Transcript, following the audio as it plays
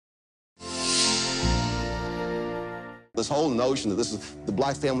This whole notion that the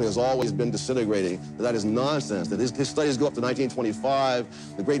black family has always been disintegrating, that is nonsense. That his studies go up to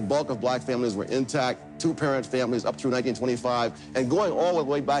 1925. The great bulk of black families were intact, two-parent families up through 1925, and going all the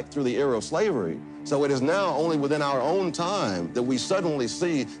way back through the era of slavery. So it is now only within our own time that we suddenly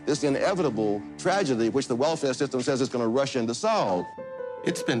see this inevitable tragedy, which the welfare system says it's going to rush in to solve.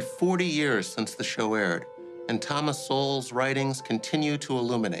 It's been 40 years since the show aired, and Thomas Sowell's writings continue to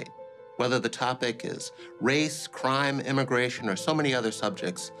illuminate. Whether the topic is race, crime, immigration, or so many other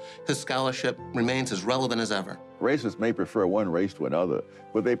subjects, his scholarship remains as relevant as ever. Racists may prefer one race to another,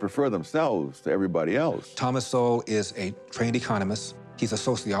 but they prefer themselves to everybody else. Thomas Sowell is a trained economist. He's a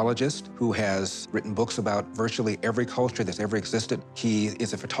sociologist who has written books about virtually every culture that's ever existed. He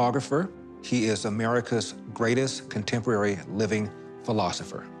is a photographer. He is America's greatest contemporary living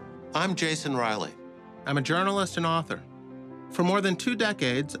philosopher. I'm Jason Riley. I'm a journalist and author. For more than 2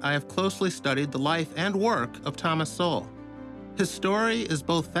 decades, I have closely studied the life and work of Thomas Sowell. His story is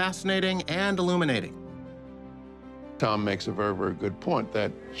both fascinating and illuminating. Tom makes a very, very good point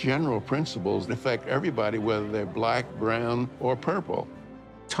that general principles affect everybody, whether they're black, brown, or purple.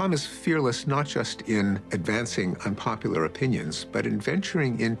 Tom is fearless not just in advancing unpopular opinions, but in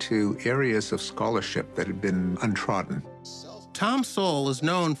venturing into areas of scholarship that had been untrodden. Tom Sowell is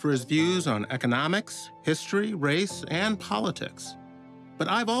known for his views on economics, history, race, and politics. But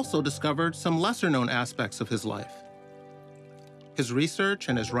I've also discovered some lesser-known aspects of his life. His research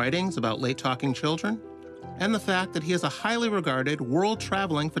and his writings about late-talking children, and the fact that he is a highly regarded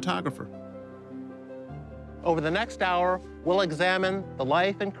world-traveling photographer. Over the next hour, we'll examine the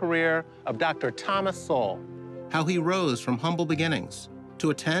life and career of Dr. Thomas Sowell, how he rose from humble beginnings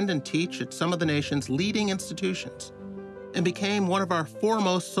to attend and teach at some of the nation's leading institutions, and became one of our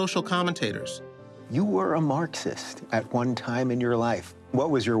foremost social commentators. You were a Marxist at one time in your life. What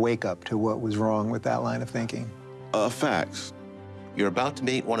was your wake-up to what was wrong with that line of thinking? Facts. You're about to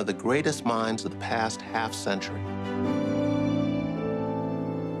meet one of the greatest minds of the past half-century.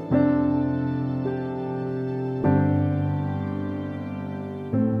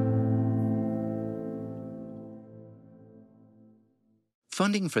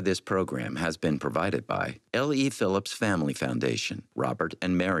 Funding for this program has been provided by L.E. Phillips Family Foundation, Robert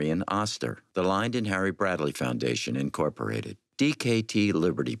and Marion Oster, the Lynd and Harry Bradley Foundation, Incorporated, DKT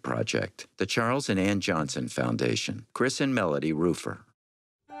Liberty Project, the Charles and Ann Johnson Foundation, Chris and Melody Roofer.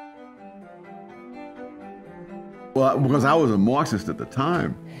 Well, because I was a Marxist at the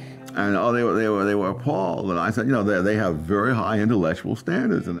time, and they were appalled. And I said, you know, they have very high intellectual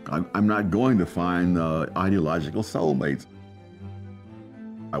standards, and I'm not going to find ideological soulmates.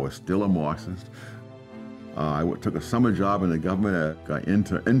 I was still a Marxist. I took a summer job in the government,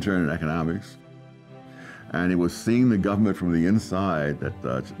 intern in economics, and it was seeing the government from the inside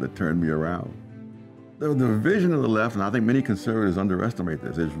that turned me around. The vision of the left, and I think many conservatives underestimate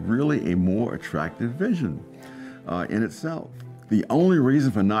this, is really a more attractive vision in itself. The only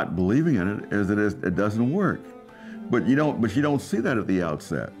reason for not believing in it is that it doesn't work. But you don't see that at the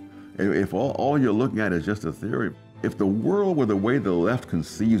outset. If all you're looking at is just a theory. If the world were the way the left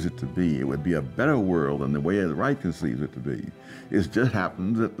conceives it to be, it would be a better world than the way the right conceives it to be. It just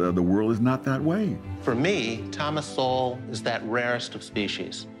happens that the world is not that way. For me, Thomas Sowell is that rarest of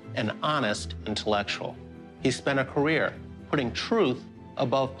species, an honest intellectual. He spent a career putting truth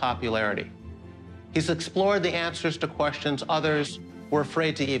above popularity. He's explored the answers to questions others were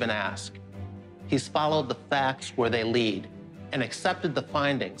afraid to even ask. He's followed the facts where they lead and accepted the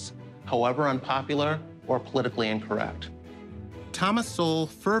findings, however unpopular or politically incorrect. Thomas Sowell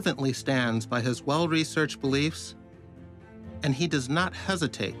fervently stands by his well-researched beliefs, and he does not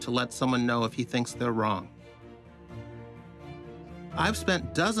hesitate to let someone know if he thinks they're wrong. I've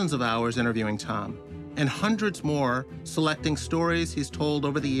spent dozens of hours interviewing Tom, and hundreds more selecting stories he's told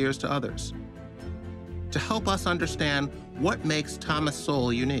over the years to others, to help us understand what makes Thomas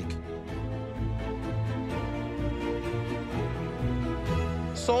Sowell unique.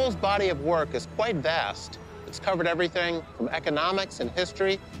 Sowell's body of work is quite vast. It's covered everything from economics and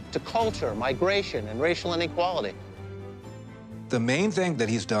history to culture, migration, and racial inequality. The main thing that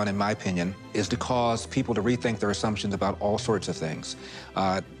he's done, in my opinion, is to cause people to rethink their assumptions about all sorts of things.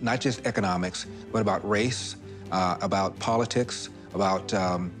 Not just economics, but about race, about politics, about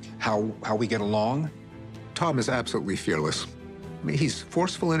how we get along. Tom is absolutely fearless. I mean, he's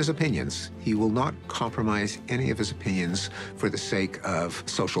forceful in his opinions. He will not compromise any of his opinions for the sake of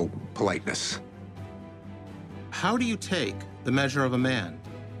social politeness. How do you take the measure of a man,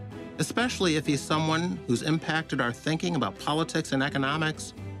 especially if he's someone who's impacted our thinking about politics and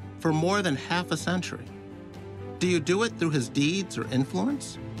economics for more than half a century? Do you do it through his deeds or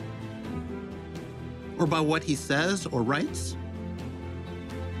influence? Or by what he says or writes?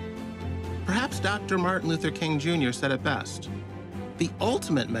 Perhaps Dr. Martin Luther King Jr. said it best. The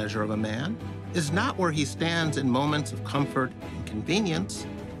ultimate measure of a man is not where he stands in moments of comfort and convenience,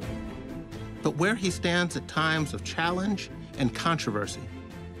 but where he stands at times of challenge and controversy.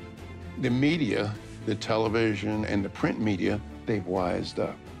 The media, the television and the print media, they've wised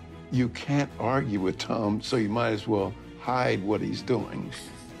up. You can't argue with Tom, so you might as well hide what he's doing.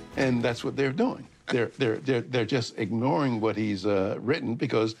 And that's what they're doing. They're just ignoring what he's written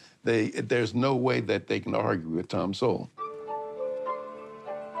because there's no way that they can argue with Tom Sowell.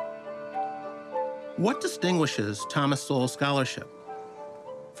 What distinguishes Thomas Sowell's scholarship?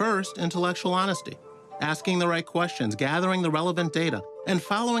 First, intellectual honesty, asking the right questions, gathering the relevant data, and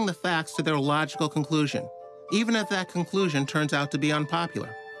following the facts to their logical conclusion, even if that conclusion turns out to be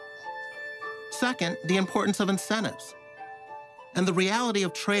unpopular. Second, the importance of incentives and the reality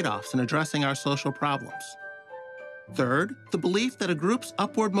of trade-offs in addressing our social problems. Third, the belief that a group's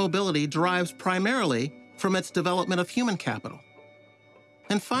upward mobility derives primarily from its development of human capital.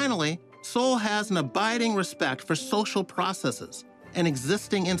 And finally, Sowell has an abiding respect for social processes and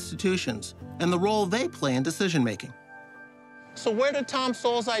existing institutions and the role they play in decision-making. So where did Tom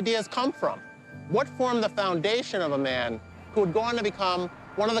Sowell's ideas come from? What formed the foundation of a man who would go on to become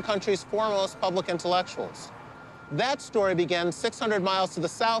one of the country's foremost public intellectuals? That story began 600 miles to the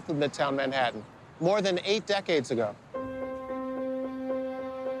south of Midtown Manhattan, more than 8 decades ago.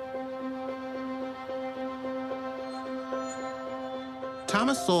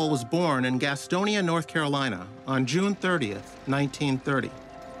 Thomas Sowell was born in Gastonia, North Carolina on June 30th, 1930.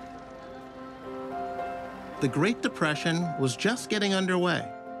 The Great Depression was just getting underway.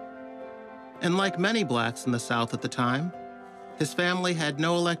 And like many blacks in the South at the time, his family had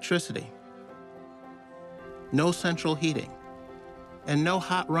no electricity, no central heating, and no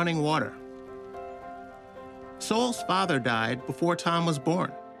hot running water. Sowell's father died before Tom was born.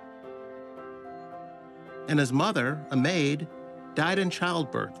 And his mother, a maid, died in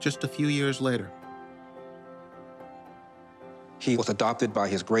childbirth just a few years later. He was adopted by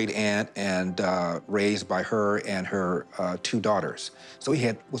his great aunt and raised by her and her 2 daughters. So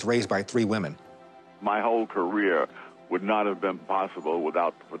he was raised by 3 women. My whole career would not have been possible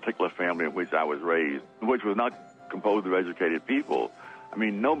without the particular family in which I was raised, which was not composed of educated people. I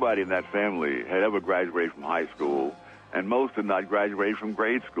mean, nobody in that family had ever graduated from high school, and most did not graduate from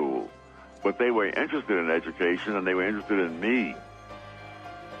grade school. But they were interested in education, and they were interested in me.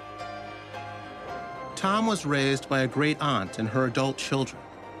 Tom was raised by a great aunt and her adult children.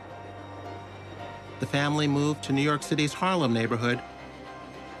 The family moved to New York City's Harlem neighborhood,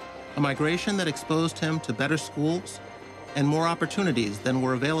 a migration that exposed him to better schools and more opportunities than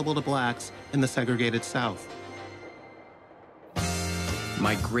were available to blacks in the segregated South.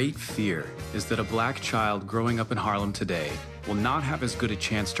 My great fear is that a black child growing up in Harlem today will not have as good a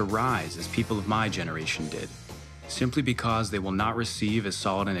chance to rise as people of my generation did, simply because they will not receive as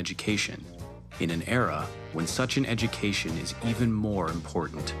solid an education in an era when such an education is even more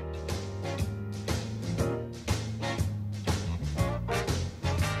important.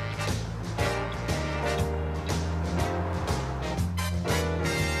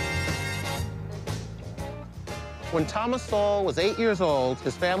 When Thomas Sowell was 8 years old,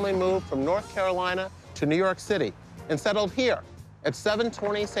 his family moved from North Carolina to New York City and settled here at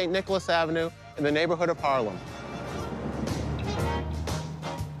 720 St. Nicholas Avenue in the neighborhood of Harlem.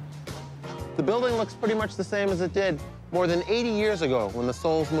 The building looks pretty much the same as it did more than 80 years ago when the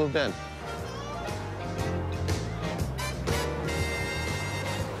Sowells moved in.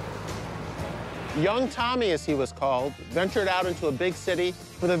 Young Tommy, as he was called, ventured out into a big city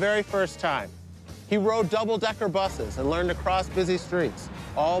for the very first time. He rode double-decker buses and learned to cross busy streets,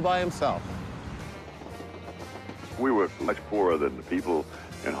 all by himself. We were much poorer than the people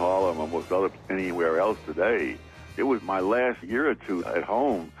in Harlem or most anywhere else today. It was my last year or 2 at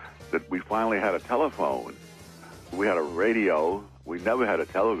home that we finally had a telephone. We had a radio. We never had a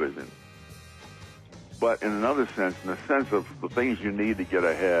television. But in another sense, in the sense of the things you need to get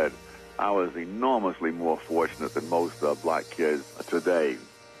ahead, I was enormously more fortunate than most black kids today.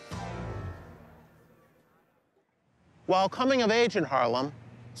 While coming of age in Harlem,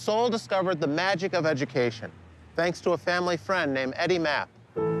 Sowell discovered the magic of education, thanks to a family friend named Eddie Mapp.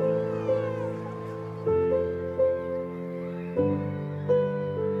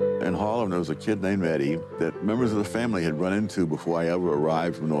 In Harlem, there was a kid named Eddie that members of the family had run into before I ever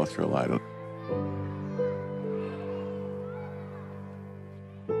arrived from North Carolina.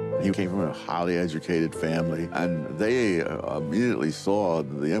 He came from a highly educated family, and they immediately saw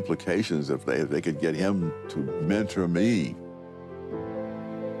the implications if they could get him to mentor me.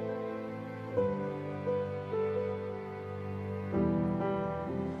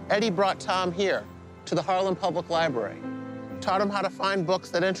 Eddie brought Tom here to the Harlem Public Library, taught him how to find books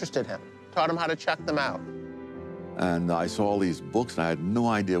that interested him, taught him how to check them out. And I saw all these books, and I had no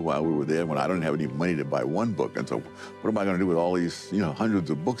idea why we were there when I don't have any money to buy one book. And so what am I going to do with all these, hundreds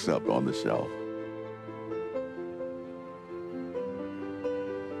of books up on the shelf?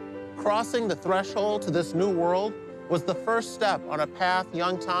 Crossing the threshold to this new world was the first step on a path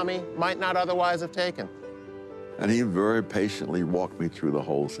young Tommy might not otherwise have taken. And he very patiently walked me through the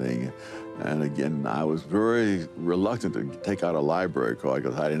whole thing. And again, I was very reluctant to take out a library card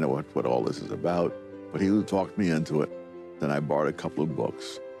because I didn't know what all this is about. But he talked me into it. Then I borrowed a couple of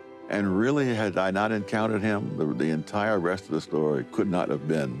books. And really, had I not encountered him, the entire rest of the story could not have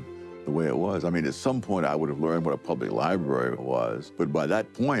been the way it was. I mean, at some point, I would have learned what a public library was. But by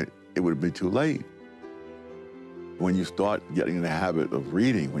that point, it would be too late. When you start getting in the habit of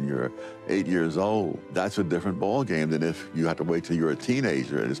reading when you're 8 years old, that's a different ballgame than if you have to wait till you're a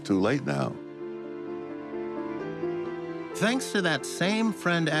teenager and it's too late now. Thanks to that same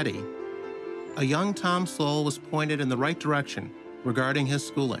friend Eddie, a young Tom Sowell was pointed in the right direction regarding his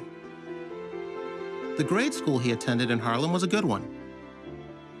schooling. The grade school he attended in Harlem was a good one.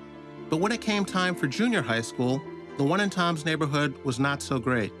 But when it came time for junior high school, the one in Tom's neighborhood was not so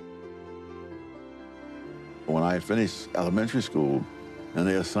great. When I finished elementary school and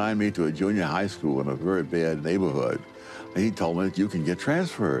they assigned me to a junior high school in a very bad neighborhood, he told me that you can get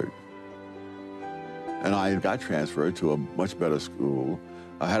transferred. And I got transferred to a much better school.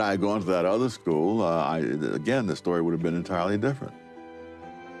 Had I gone to that other school, again, the story would have been entirely different.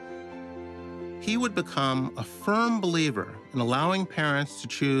 He would become a firm believer in allowing parents to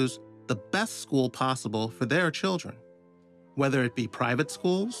choose the best school possible for their children, whether it be private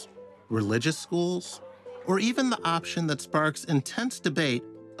schools, religious schools, or even the option that sparks intense debate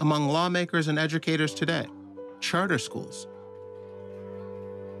among lawmakers and educators today, charter schools.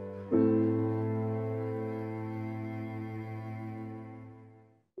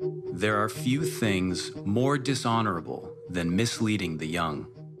 There are few things more dishonorable than misleading the young.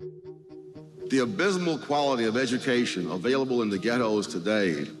 The abysmal quality of education available in the ghettos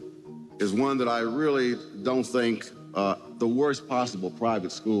today is one that I really don't think the worst possible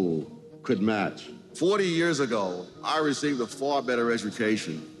private school could match. 40 years ago, I received a far better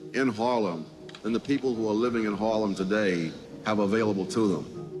education in Harlem than the people who are living in Harlem today have available to them.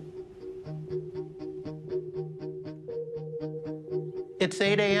 It's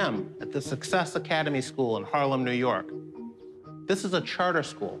 8 a.m. at the Success Academy School in Harlem, New York. This is a charter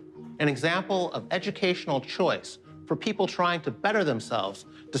school, an example of educational choice for people trying to better themselves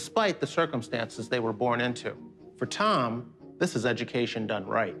despite the circumstances they were born into. For Tom, this is education done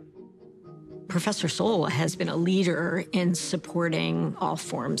right. Professor Sowell has been a leader in supporting all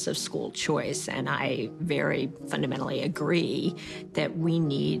forms of school choice, and I very fundamentally agree that we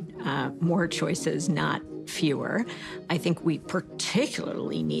need more choices, not fewer. I think we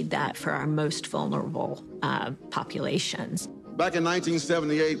particularly need that for our most vulnerable populations. Back in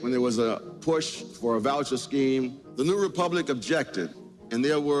 1978, when there was a push for a voucher scheme, the New Republic objected. In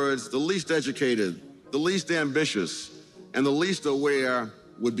their words, the least educated, the least ambitious, and the least aware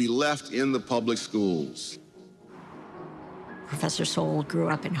would be left in the public schools. Professor Sowell grew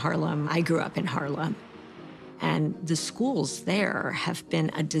up in Harlem. I grew up in Harlem. And the schools there have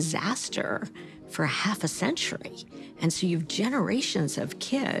been a disaster for half a century. And so you have generations of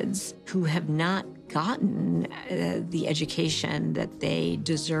kids who have not gotten the education that they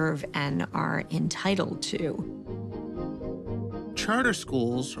deserve and are entitled to. Charter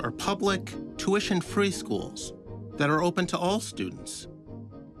schools are public, tuition-free schools that are open to all students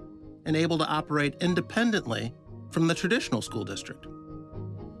and able to operate independently from the traditional school district.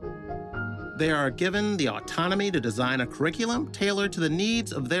 They are given the autonomy to design a curriculum tailored to the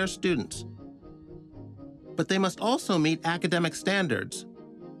needs of their students. But they must also meet academic standards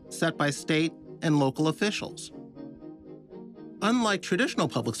set by state and local officials. Unlike traditional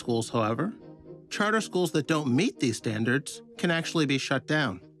public schools, however, charter schools that don't meet these standards can actually be shut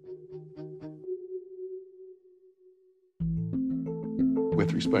down.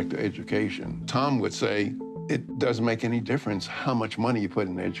 With respect to education, Tom would say, it doesn't make any difference how much money you put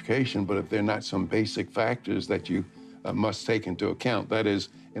in education, but if there are not some basic factors that you must take into account, that is,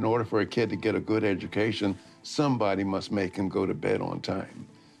 in order for a kid to get a good education, somebody must make him go to bed on time.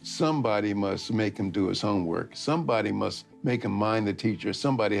 Somebody must make him do his homework. Somebody must make him mind the teacher.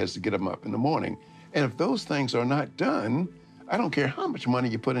 Somebody has to get him up in the morning. And if those things are not done, I don't care how much money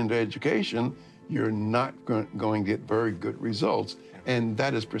you put into education, you're not going to get very good results. And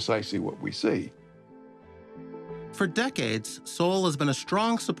that is precisely what we see. For decades, Sowell has been a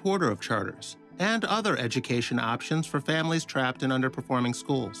strong supporter of charters and other education options for families trapped in underperforming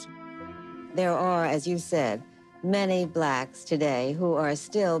schools. There are, as you said, many blacks today who are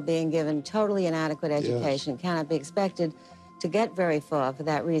still being given totally inadequate education, cannot be expected to get very far for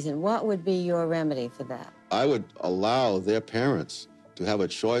that reason. What would be your remedy for that? I would allow their parents to have a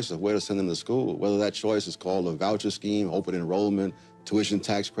choice of where to send them to school, whether that choice is called a voucher scheme, open enrollment, tuition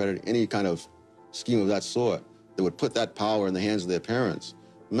tax credit, any kind of scheme of that sort that would put that power in the hands of their parents,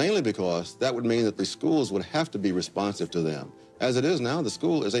 mainly because that would mean that the schools would have to be responsive to them. As it is now, the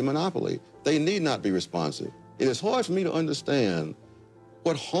school is a monopoly. They need not be responsive. It is hard for me to understand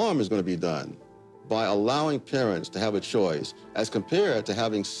what harm is going to be done by allowing parents to have a choice as compared to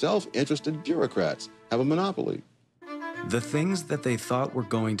having self-interested bureaucrats have a monopoly. The things that they thought were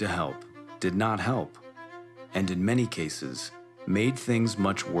going to help did not help, and in many cases, made things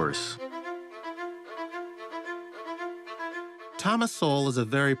much worse. Thomas Sowell is a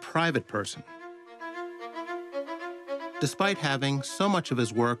very private person. Despite having so much of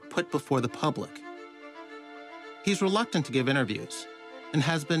his work put before the public, he's reluctant to give interviews and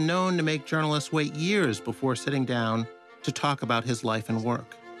has been known to make journalists wait years before sitting down to talk about his life and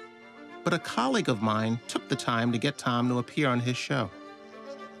work. But a colleague of mine took the time to get Tom to appear on his show.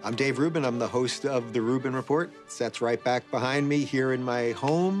 I'm Dave Rubin. I'm the host of The Rubin Report. Sets right back behind me here in my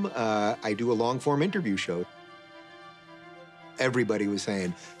home. I do a long-form interview show. Everybody was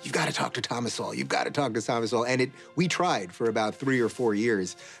saying, you've got to talk to Thomas Sowell. You've got to talk to Thomas Sowell. And we tried for about 3 or 4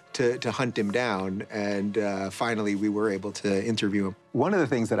 years to hunt him down. And finally, we were able to interview him. One of the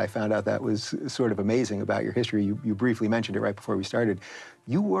things that I found out that was sort of amazing about your history, you briefly mentioned it right before we started.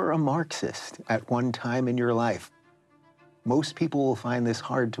 You were a Marxist at one time in your life. Most people will find this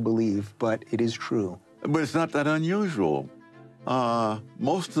hard to believe, but it is true. But it's not that unusual.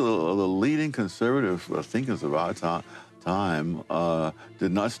 Most of the leading conservative thinkers of our time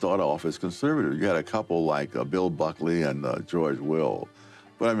did not start off as conservative. You had a couple like Bill Buckley and George Will.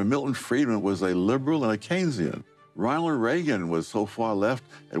 But I mean, Milton Friedman was a liberal and a Keynesian. Ronald Reagan was so far left,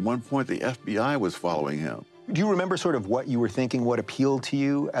 at one point the FBI was following him. Do you remember sort of what you were thinking, what appealed to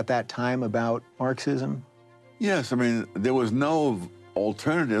you at that time about Marxism? Yes, I mean, there was no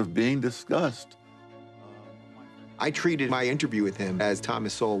alternative being discussed. I treated my interview with him as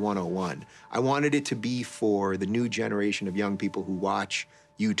Thomas Sowell 101. I wanted it to be for the new generation of young people who watch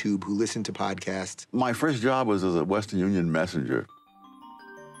YouTube, who listen to podcasts. My first job was as a Western Union messenger.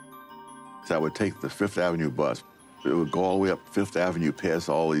 So I would take the Fifth Avenue bus. It would go all the way up Fifth Avenue, past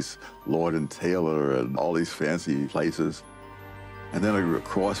all these Lord and Taylor and all these fancy places. And then I would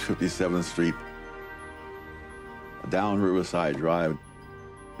cross 57th Street, down Riverside Drive.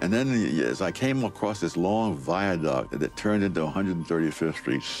 And then as I came across this long viaduct that turned into 135th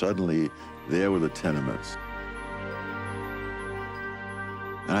Street, suddenly there were the tenements.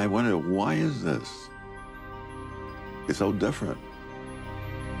 And I wondered, why is this? It's so different.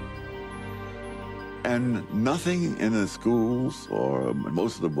 And nothing in the schools or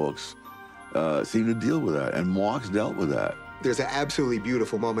most of the books seemed to deal with that, and Marx dealt with that. There's an absolutely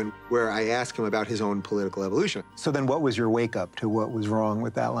beautiful moment where I ask him about his own political evolution. So then what was your wake-up to what was wrong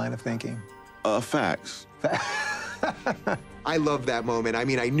with that line of thinking? Facts. I love that moment. I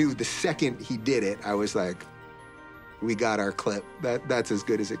mean, I knew the second he did it, I was like, we got our clip. That's as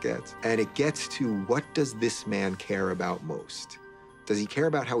good as it gets. And it gets to, what does this man care about most? Does he care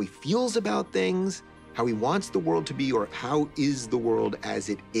about how he feels about things, how he wants the world to be, or how is the world as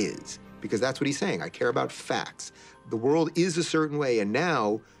it is? Because that's what he's saying. I care about facts. The world is a certain way, and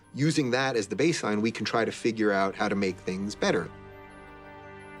now, using that as the baseline, we can try to figure out how to make things better.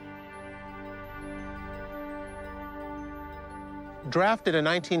 Drafted in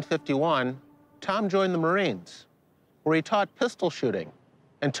 1951, Tom joined the Marines, where he taught pistol shooting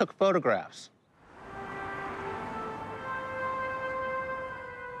and took photographs.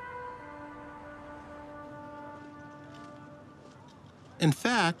 In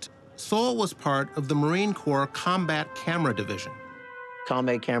fact, Sowell was part of the Marine Corps Combat Camera Division.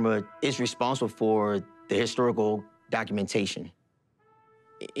 Combat Camera is responsible for the historical documentation.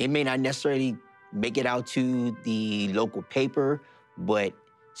 It may not necessarily make it out to the local paper, but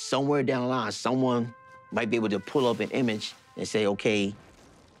somewhere down the line, someone might be able to pull up an image and say, okay,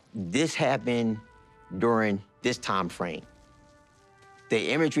 this happened during this time frame.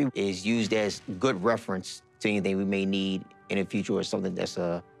 The imagery is used as good reference to anything we may need in the future or something that's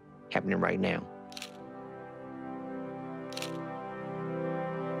happening right now.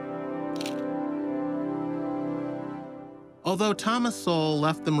 Although Thomas Sowell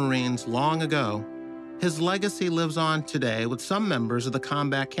left the Marines long ago, his legacy lives on today with some members of the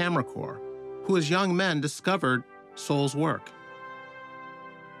Combat Camera Corps, who as young men discovered Sowell's work.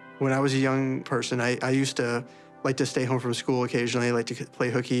 When I was a young person, I used to like to stay home from school occasionally, like to play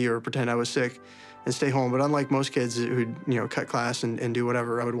hooky or pretend I was sick and stay home. But unlike most kids who'd, cut class and do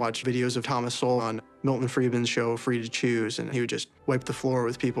whatever, I would watch videos of Thomas Sowell on Milton Friedman's show, Free to Choose, and he would just wipe the floor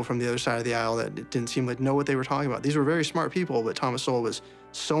with people from the other side of the aisle that didn't seem like know what they were talking about. These were very smart people, but Thomas Sowell was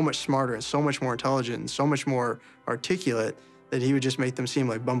so much smarter and so much more intelligent and so much more articulate that he would just make them seem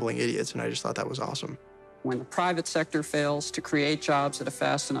like bumbling idiots, and I just thought that was awesome. When the private sector fails to create jobs at a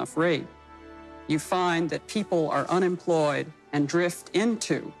fast enough rate, you find that people are unemployed and drift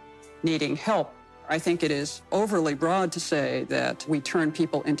into needing help. I think it is overly broad to say that we turn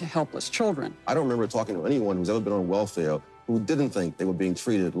people into helpless children. I don't remember talking to anyone who's ever been on welfare who didn't think they were being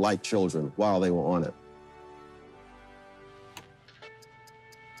treated like children while they were on it.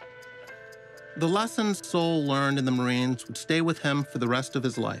 The lessons Sowell learned in the Marines would stay with him for the rest of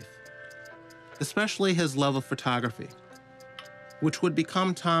his life, especially his love of photography, which would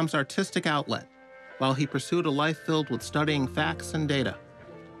become Tom's artistic outlet while he pursued a life filled with studying facts and data.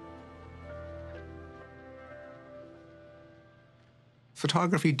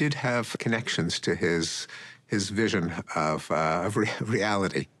 Photography did have connections to his vision of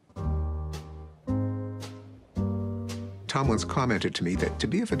reality. Tom once commented to me that to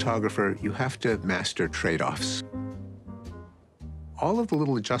be a photographer, you have to master trade-offs. All of the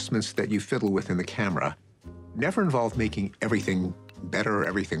little adjustments that you fiddle with in the camera never involve making everything better or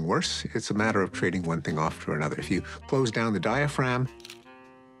everything worse. It's a matter of trading one thing off for another. If you close down the diaphragm,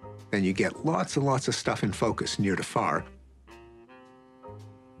 then you get lots and lots of stuff in focus near to far.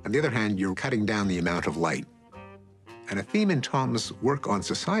 On the other hand, you're cutting down the amount of light. And a theme in Tom's work on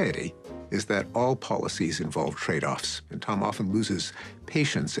society is that all policies involve trade-offs, and Tom often loses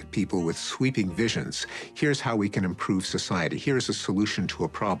patience at people with sweeping visions. Here's how we can improve society. Here's a solution to a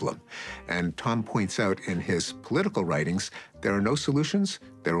problem. And Tom points out in his political writings, there are no solutions,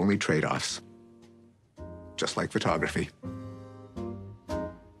 there are only trade-offs, just like photography.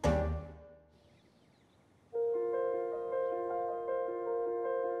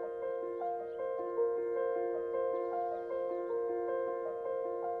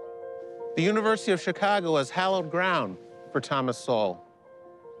 The University of Chicago is hallowed ground for Thomas Sowell.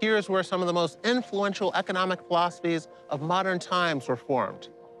 Here's where some of the most influential economic philosophies of modern times were formed.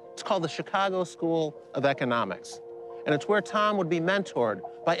 It's called the Chicago School of Economics. And it's where Tom would be mentored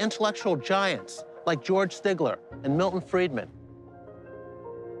by intellectual giants like George Stigler and Milton Friedman,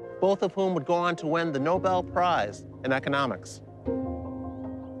 both of whom would go on to win the Nobel Prize in economics.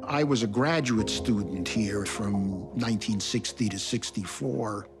 I was a graduate student here from 1960 to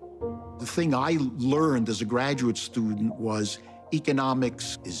 64. The thing I learned as a graduate student was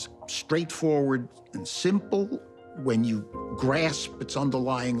economics is straightforward and simple when you grasp its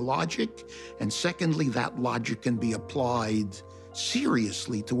underlying logic. And secondly, that logic can be applied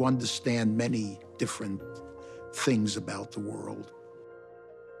seriously to understand many different things about the world.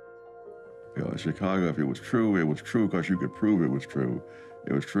 In Chicago, if it was true because you could prove it was true.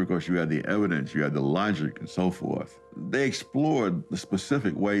 It was true because you had the evidence, you had the logic, and so forth. They explored the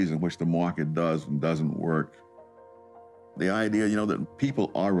specific ways in which the market does and doesn't work. The idea, that people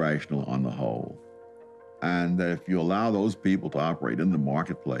are rational on the whole, and that if you allow those people to operate in the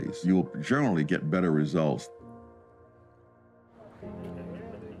marketplace, you'll generally get better results.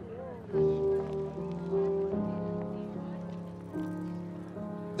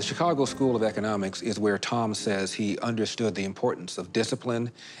 The Chicago School of Economics is where Tom says he understood the importance of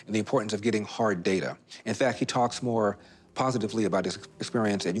discipline and the importance of getting hard data. In fact, he talks more positively about his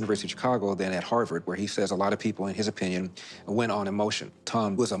experience at University of Chicago than at Harvard, where he says a lot of people, in his opinion, went on emotion.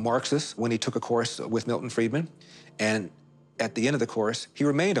 Tom was a Marxist when he took a course with Milton Friedman, and at the end of the course, he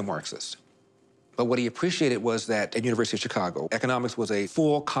remained a Marxist. But what he appreciated was that at University of Chicago, economics was a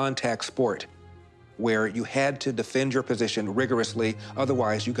full contact sport where you had to defend your position rigorously,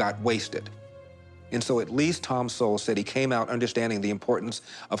 otherwise you got wasted. And so at least Tom Sowell said he came out understanding the importance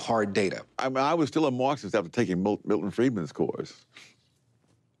of hard data. I mean, I was still a Marxist after taking Milton Friedman's course.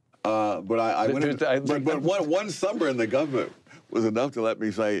 But one summer in the government was enough to let me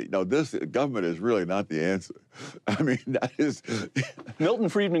say, this government is really not the answer. I mean, that is... Milton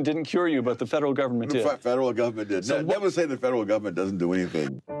Friedman didn't cure you, but the federal government did. The federal government did. So never say the federal government doesn't do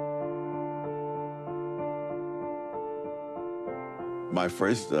anything. My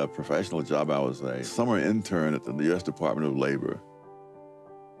first professional job, I was a summer intern at the U.S. Department of Labor.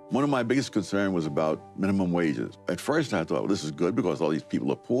 One of my biggest concerns was about minimum wages. At first, I thought, well, this is good because all these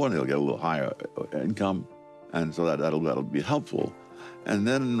people are poor and they'll get a little higher income, and so that'll be helpful. And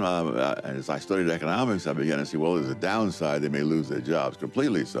then, as I studied economics, I began to see, well, there's a downside. They may lose their jobs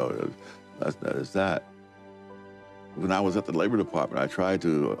completely, so that is that. When I was at the Labor Department, I tried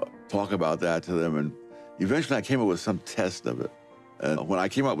to talk about that to them, and eventually I came up with some test of it. And when I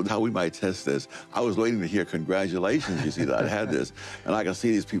came up with how we might test this, I was waiting to hear congratulations, you see, that I had this. And I could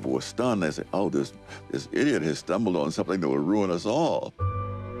see these people were stunned. They said, oh, this idiot has stumbled on something that would ruin us all.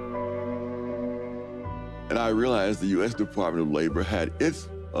 And I realized the U.S. Department of Labor had its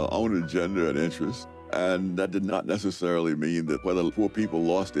own agenda and interests. And that did not necessarily mean that whether poor people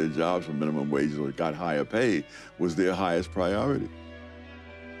lost their jobs for minimum wages or got higher pay was their highest priority.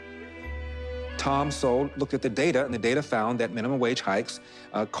 Tom Sowell looked at the data, and the data found that minimum wage hikes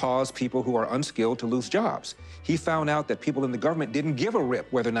cause people who are unskilled to lose jobs. He found out that people in the government didn't give a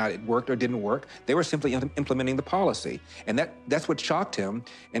rip whether or not it worked or didn't work. They were simply implementing the policy. And that's what shocked him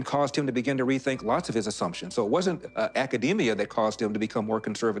and caused him to begin to rethink lots of his assumptions. So it wasn't academia that caused him to become more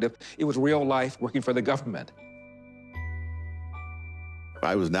conservative. It was real life working for the government.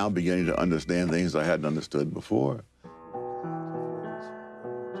 I was now beginning to understand things I hadn't understood before.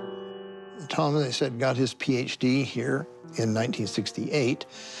 Tom, they said, got his PhD here in 1968.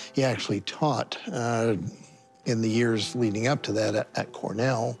 He actually taught in the years leading up to that at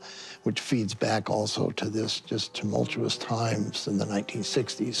Cornell, which feeds back also to this just tumultuous times in the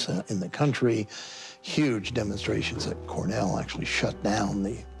 1960s in the country. Huge demonstrations at Cornell, actually shut down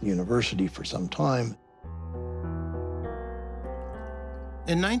the university for some time.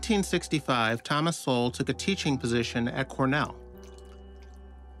 In 1965, Thomas Sowell took a teaching position at Cornell.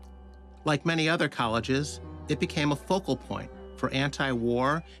 Like many other colleges, it became a focal point for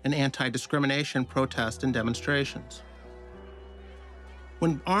anti-war and anti-discrimination protests and demonstrations.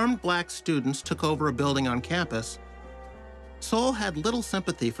 When armed black students took over a building on campus, Sowell had little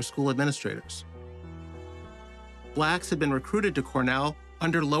sympathy for school administrators. Blacks had been recruited to Cornell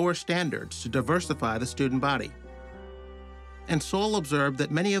under lower standards to diversify the student body. And Sowell observed that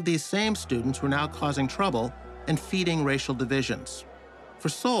many of these same students were now causing trouble and feeding racial divisions. For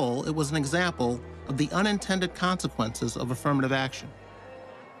Sowell, it was an example of the unintended consequences of affirmative action.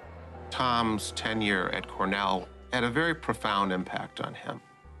 Tom's tenure at Cornell had a very profound impact on him,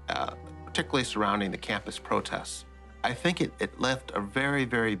 particularly surrounding the campus protests. I think it left a very,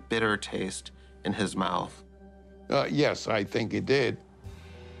 very bitter taste in his mouth. Yes, I think it did.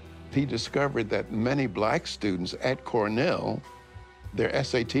 He discovered that many black students at Cornell, their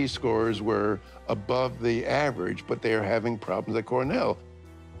SAT scores were above the average, but they're having problems at Cornell.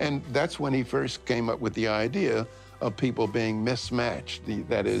 And that's when he first came up with the idea of people being mismatched.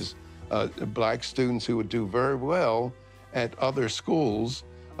 That is, black students who would do very well at other schools,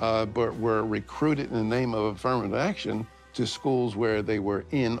 but were recruited in the name of affirmative action to schools where they were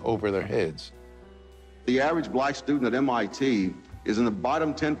in over their heads. The average black student at MIT is in the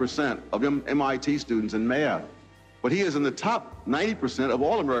bottom 10% of MIT students in math, but he is in the top 90% of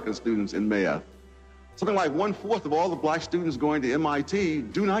all American students in math. Something like 1/4 of all the black students going to MIT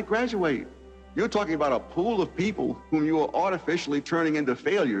do not graduate. You're talking about a pool of people whom you are artificially turning into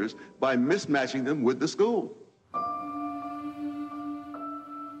failures by mismatching them with the school.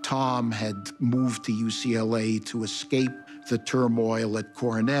 Tom had moved to UCLA to escape the turmoil at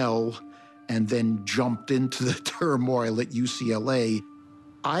Cornell and then jumped into the turmoil at UCLA.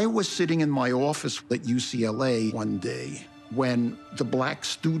 I was sitting in my office at UCLA one day when the Black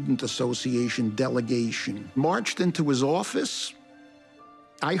Student Association delegation marched into his office.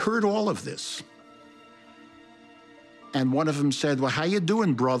 I heard all of this. And one of them said, well, how you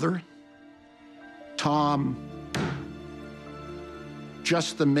doing, brother? Tom,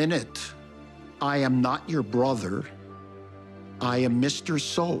 just a minute. I am not your brother. I am Mr.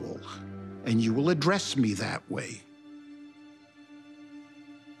 Sowell, and you will address me that way.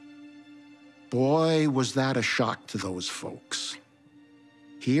 Boy, was that a shock to those folks.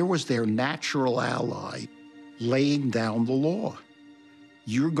 Here was their natural ally laying down the law.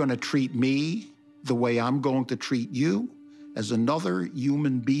 You're going to treat me the way I'm going to treat you, as another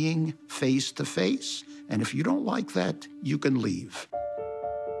human being face to face. And if you don't like that, you can leave.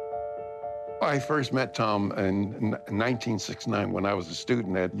 I first met Tom in 1969 when I was a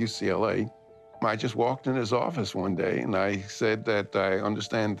student at UCLA. I just walked in his office one day and I said that I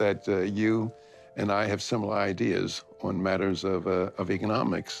understand that you and I have similar ideas on matters of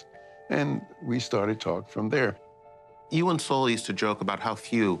economics. And we started talking from there. You and Sowell used to joke about how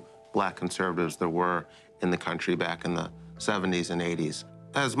few black conservatives there were in the country back in the 70s and 80s.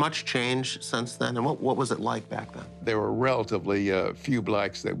 Has much changed since then, and what was it like back then? There were relatively few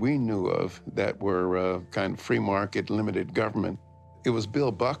blacks that we knew of that were kind of free market, limited government. It was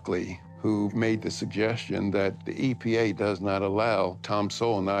Bill Buckley who made the suggestion that the EPA does not allow Tom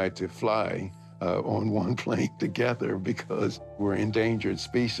Sowell and I to fly on one plane together because we're endangered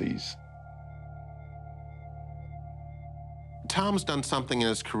species. Tom's done something in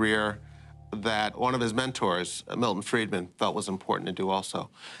his career that one of his mentors, Milton Friedman, felt was important to do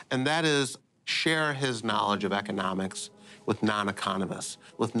also, and that is share his knowledge of economics with non-economists,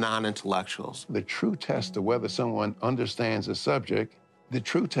 with non-intellectuals. The true test of whether someone understands a subject, the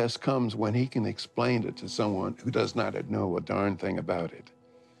true test comes when he can explain it to someone who does not know a darn thing about it.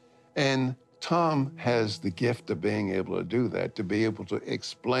 And Tom has the gift of being able to do that, to be able to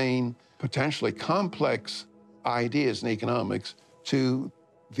explain potentially complex ideas in economics to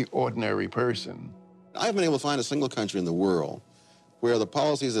the ordinary person. I haven't been able to find a single country in the world where the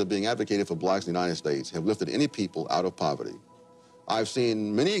policies that are being advocated for blacks in the United States have lifted any people out of poverty. I've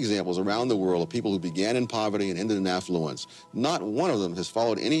seen many examples around the world of people who began in poverty and ended in affluence. Not one of them has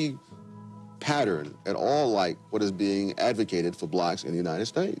followed any pattern at all like what is being advocated for blacks in the United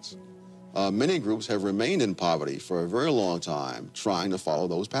States. Many groups have remained in poverty for a very long time trying to follow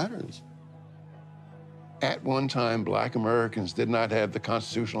those patterns. At one time, black Americans did not have the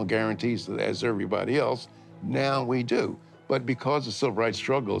constitutional guarantees as everybody else. Now we do. But because the civil rights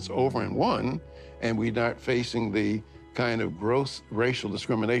struggle is over and won, and we're not facing the kind of gross racial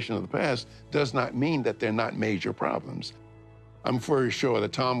discrimination of the past, does not mean that they're not major problems. I'm very sure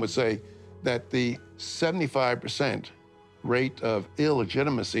that Tom would say that the 75% rate of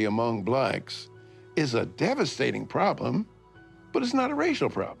illegitimacy among blacks is a devastating problem, but it's not a racial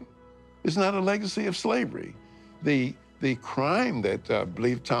problem. It's not a legacy of slavery. The crime that I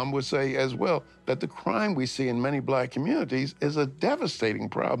believe Tom would say as well, that the crime we see in many black communities is a devastating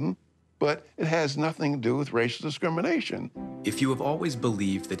problem, but it has nothing to do with racial discrimination. If you have always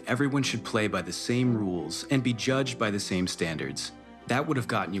believed that everyone should play by the same rules and be judged by the same standards, that would have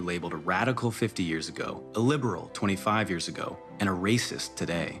gotten you labeled a radical 50 years ago, a liberal 25 years ago, and a racist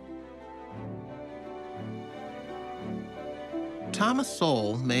today. Thomas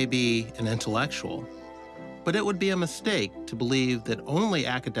Sowell may be an intellectual, but it would be a mistake to believe that only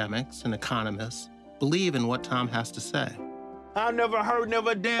academics and economists believe in what Tom has to say. I never heard,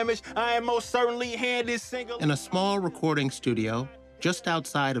 never damaged. I am most certainly handed single. In a small recording studio just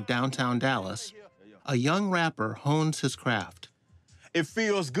outside of downtown Dallas, a young rapper hones his craft. It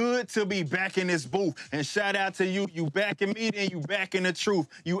feels good to be back in this booth. And shout out to you. You back in me, then you back in the truth.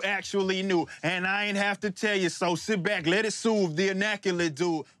 You actually knew. And I ain't have to tell you, so sit back, let it soothe the immaculate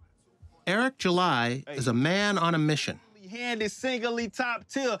dude. Eric July is a man on a mission. Handed singly top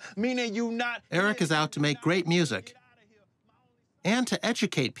tier, meaning you not. Eric is out to make great music and to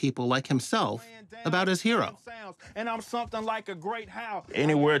educate people like himself about his hero. And I'm something like a great how.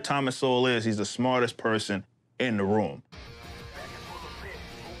 Anywhere Thomas Sowell is, he's the smartest person in the room.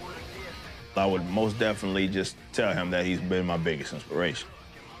 I would most definitely just tell him that he's been my biggest inspiration,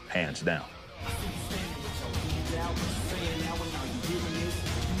 hands down.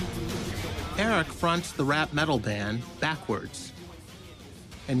 Eric fronts the rap metal band Backwards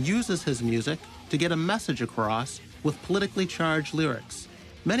and uses his music to get a message across with politically charged lyrics,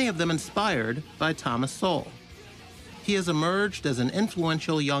 many of them inspired by Thomas Sowell. He has emerged as an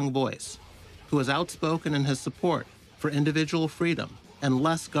influential young voice who is outspoken in his support for individual freedom and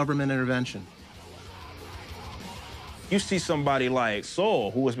less government intervention. You see somebody like Sowell,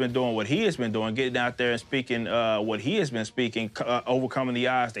 who has been doing what he has been doing, getting out there and speaking what he has been speaking, overcoming the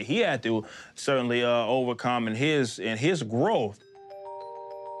odds that he had to certainly overcome in his growth.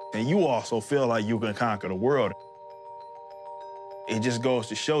 And you also feel like you can conquer the world. It just goes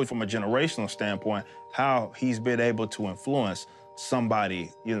to show from a generational standpoint how he's been able to influence somebody,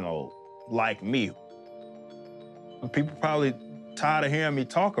 like me. People probably tired of hearing me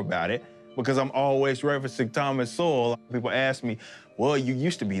talk about it because I'm always referencing Thomas Sowell. People ask me, well, you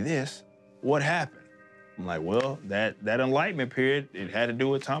used to be this. What happened? I'm like, well, that enlightenment period, it had to do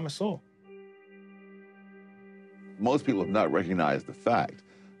with Thomas Sowell. Most people have not recognized the fact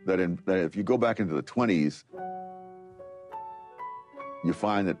that if you go back into the 20s, you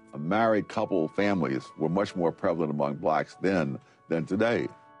find that married couple families were much more prevalent among blacks then than today.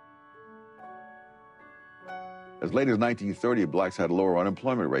 As late as 1930, blacks had lower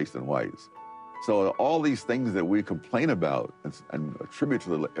unemployment rates than whites. So all these things that we complain about and attribute to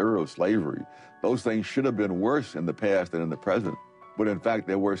the era of slavery, those things should have been worse in the past than in the present. But in fact,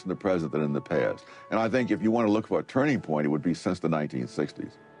 they're worse in the present than in the past. And I think if you want to look for a turning point, it would be since the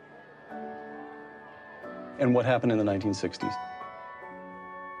 1960s. And what happened in the 1960s?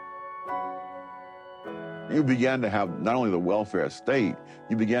 You began to have not only the welfare state,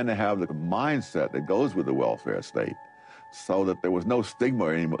 you began to have the mindset that goes with the welfare state, so that there was no stigma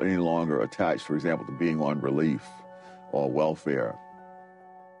any longer attached, for example, to being on relief or welfare.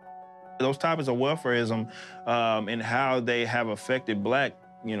 Those topics of welfareism and how they have affected black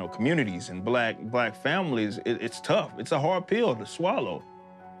communities and black families, it's tough. It's a hard pill to swallow.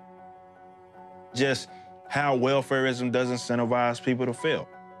 Just how welfareism does incentivize people to fail.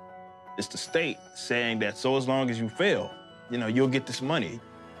 It's the state saying that so as long as you fail, you'll get this money.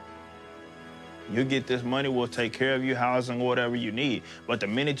 You'll get this money, we'll take care of you, housing, whatever you need. But the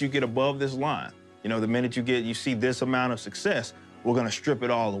minute you get above this line, the minute you see this amount of success, we're gonna strip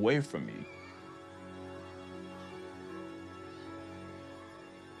it all away from you.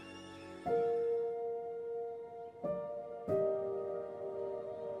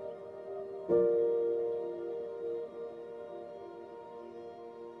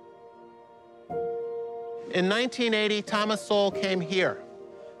 In 1980, Thomas Sowell came here,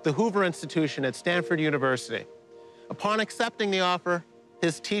 the Hoover Institution at Stanford University. Upon accepting the offer,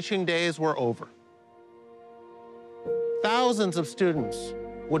 his teaching days were over. Thousands of students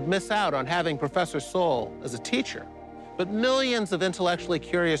would miss out on having Professor Sowell as a teacher, but millions of intellectually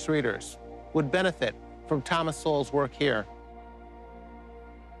curious readers would benefit from Thomas Sowell's work here.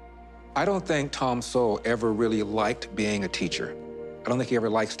 I don't think Tom Sowell ever really liked being a teacher. I don't think he ever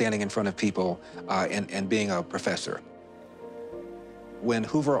liked standing in front of people and being a professor. When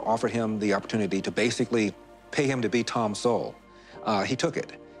Hoover offered him the opportunity to basically pay him to be Tom Sowell, he took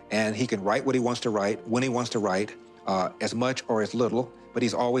it. And he can write what he wants to write, when he wants to write, as much or as little, but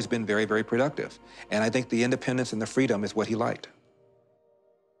he's always been very, very productive. And I think the independence and the freedom is what he liked.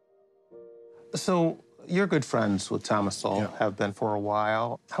 So you're good friends with Thomas Sowell, have been for a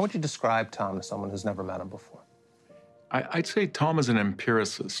while. How would you describe Tom to someone who's never met him before? I'd say Tom is an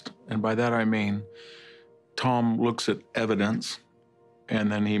empiricist, and by that I mean Tom looks at evidence, and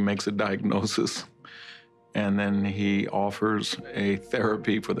then he makes a diagnosis, and then he offers a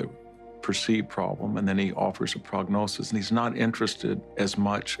therapy for the perceived problem, and then he offers a prognosis. And he's not interested as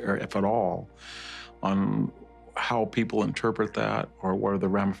much, or if at all, on how people interpret that or what are the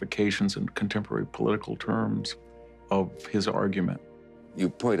ramifications in contemporary political terms of his argument. You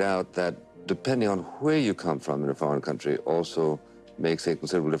point out that depending on where you come from in a foreign country also makes a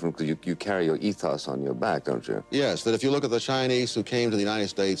considerable difference because you carry your ethos on your back, don't you? Yes, that if you look at the Chinese who came to the United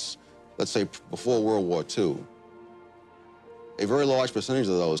States, let's say before World War II, a very large percentage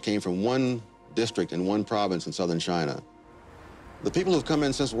of those came from one district in one province in southern China. The people who've come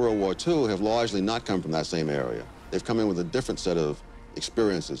in since World War II have largely not come from that same area. They've come in with a different set of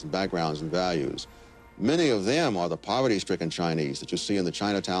experiences and backgrounds and values. Many of them are the poverty-stricken Chinese that you see in the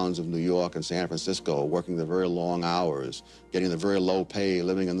Chinatowns of New York and San Francisco, working the very long hours, getting the very low pay,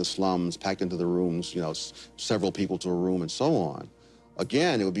 living in the slums, packed into the rooms, several people to a room and so on.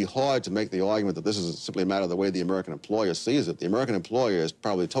 Again, it would be hard to make the argument that this is simply a matter of the way the American employer sees it. The American employer is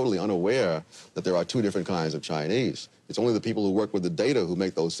probably totally unaware that there are two different kinds of Chinese. It's only the people who work with the data who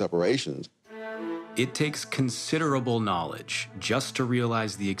make those separations. It takes considerable knowledge just to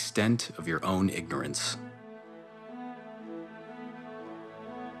realize the extent of your own ignorance.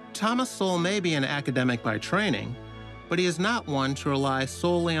 Thomas Sowell may be an academic by training, but he is not one to rely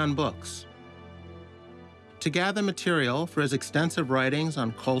solely on books. To gather material for his extensive writings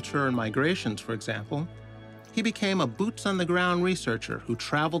on culture and migrations, for example, he became a boots-on-the-ground researcher who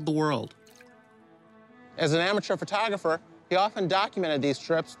traveled the world. As an amateur photographer, he often documented these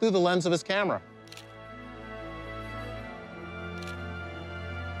trips through the lens of his camera.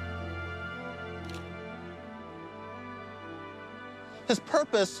 His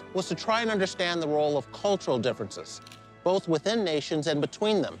purpose was to try and understand the role of cultural differences, both within nations and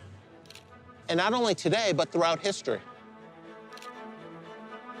between them, and not only today, but throughout history.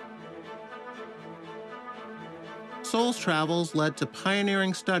 Sowell's travels led to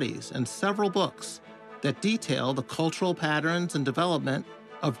pioneering studies and several books that detail the cultural patterns and development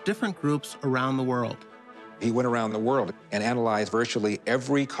of different groups around the world. He went around the world and analyzed virtually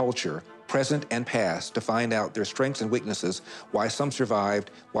every culture, present and past, to find out their strengths and weaknesses, why some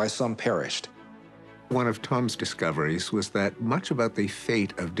survived, why some perished. One of Tom's discoveries was that much about the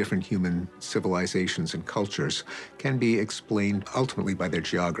fate of different human civilizations and cultures can be explained ultimately by their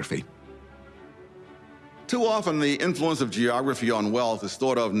geography. Too often, the influence of geography on wealth is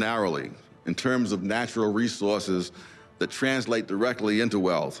thought of narrowly in terms of natural resources that translate directly into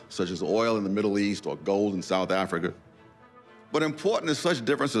wealth, such as oil in the Middle East or gold in South Africa. But important as such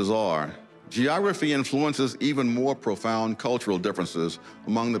differences are, geography influences even more profound cultural differences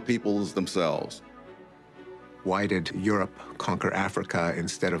among the peoples themselves. Why did Europe conquer Africa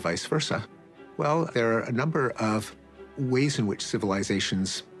instead of vice versa? Well, there are a number of ways in which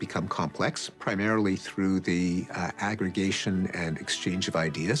civilizations become complex, primarily through the aggregation and exchange of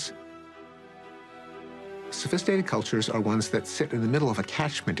ideas. Sophisticated cultures are ones that sit in the middle of a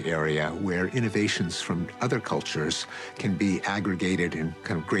catchment area where innovations from other cultures can be aggregated in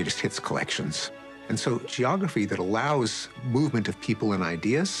kind of greatest hits collections. And so geography that allows movement of people and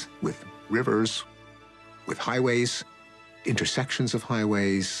ideas with rivers, with highways, intersections of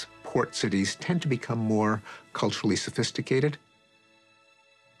highways, port cities tend to become more culturally sophisticated.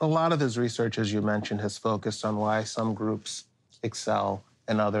 A lot of his research, as you mentioned, has focused on why some groups excel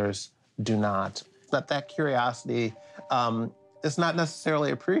and others do not. That curiosity is not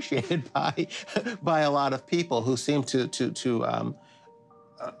necessarily appreciated by a lot of people who seem to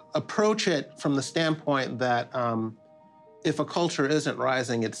approach it from the standpoint that if a culture isn't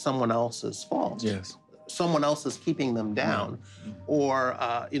rising, it's someone else's fault. Yes. Someone else is keeping them down. Or,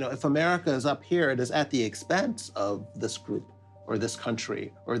 if America is up here, it is at the expense of this group or this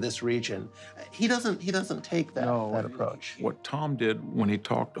country or this region. He doesn't take that approach. What Tom did when he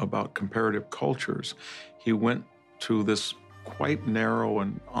talked about comparative cultures, he went to this quite narrow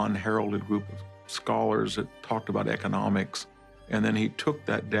and unheralded group of scholars that talked about economics, and then he took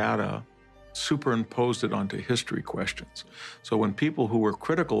that data, superimposed it onto history questions. So when people who were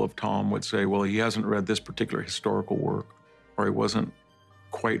critical of Tom would say, well, he hasn't read this particular historical work, or he wasn't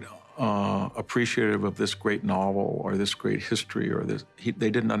quite appreciative of this great novel or this great history, or this,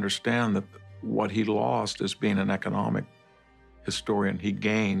 they didn't understand that what he lost as being an economic historian, he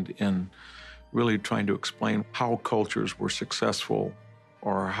gained in really trying to explain how cultures were successful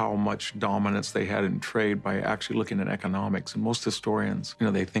or how much dominance they had in trade by actually looking at economics. And most historians,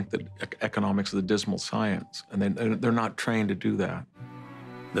 they think that economics is a dismal science, and they're not trained to do that.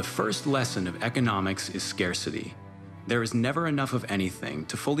 The first lesson of economics is scarcity. There is never enough of anything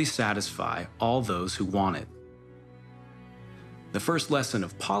to fully satisfy all those who want it. The first lesson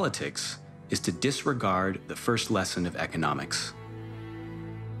of politics is to disregard the first lesson of economics.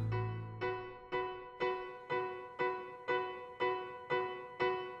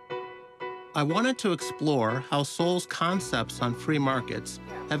 I wanted to explore how Sowell's concepts on free markets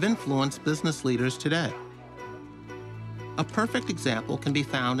have influenced business leaders today. A perfect example can be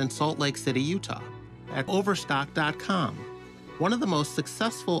found in Salt Lake City, Utah, at Overstock.com, one of the most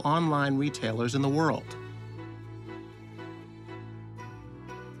successful online retailers in the world.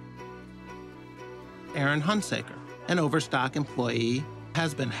 Aaron Hunsaker, an Overstock employee,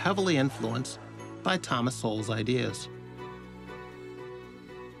 has been heavily influenced by Thomas Sowell's ideas.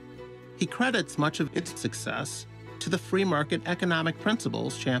 He credits much of its success to the free market economic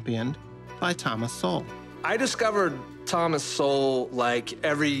principles championed by Thomas Sowell. I discovered Thomas Sowell like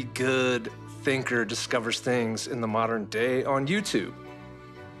every good thinker discovers things in the modern day on YouTube.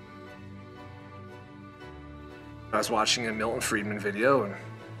 I was watching a Milton Friedman video and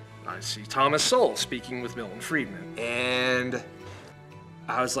I see Thomas Sowell speaking with Milton Friedman. And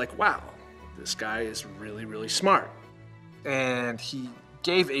I was like, wow, this guy is really, really smart. And he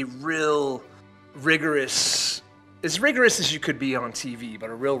gave a real rigorous, as rigorous as you could be on TV, but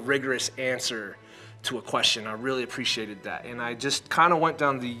a real rigorous answer to a question. I really appreciated that. And I just kind of went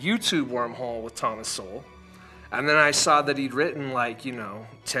down the YouTube wormhole with Thomas Sowell. And then I saw that he'd written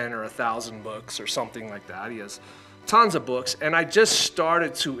 10 or 1,000 books or something like that. He has tons of books. And I just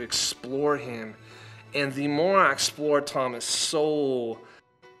started to explore him. And the more I explored Thomas Sowell,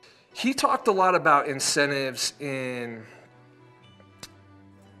 he talked a lot about incentives in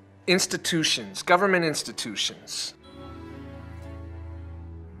institutions, government institutions.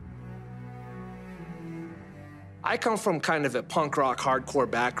 I come from kind of a punk rock hardcore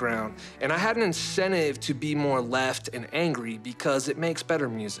background, and I had an incentive to be more left and angry because it makes better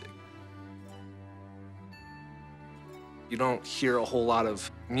music. You don't hear a whole lot of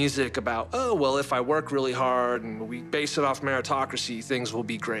music about, oh, well, if I work really hard and we base it off meritocracy, things will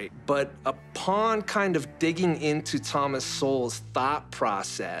be great. But upon kind of digging into Thomas Sowell's thought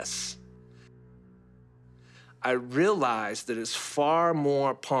process, I realized that it's far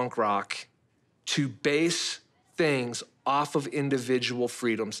more punk rock to base things off of individual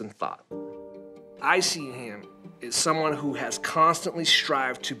freedoms and thought. I see him as someone who has constantly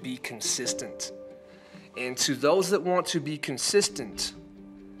strived to be consistent. And to those that want to be consistent,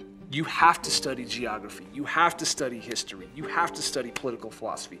 you have to study geography, you have to study history, you have to study political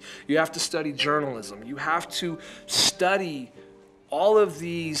philosophy, you have to study journalism, you have to study all of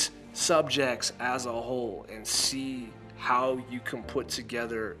these subjects as a whole and see how you can put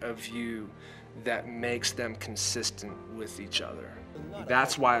together a view that makes them consistent with each other.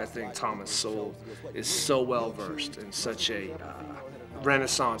 That's why I think Thomas Sowell is so well-versed and such a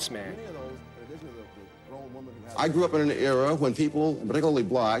Renaissance man. I grew up in an era when people, particularly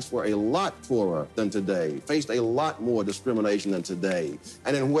blacks, were a lot poorer than today, faced a lot more discrimination than today,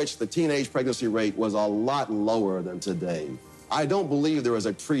 and in which the teenage pregnancy rate was a lot lower than today. I don't believe there is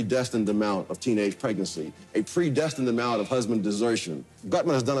a predestined amount of teenage pregnancy, a predestined amount of husband desertion.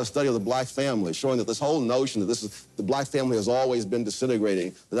 Gutman has done a study of the black family, showing that this whole notion that the black family has always been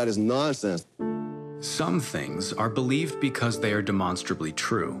disintegrating, that is nonsense. Some things are believed because they are demonstrably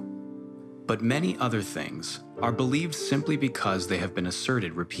true, but many other things are believed simply because they have been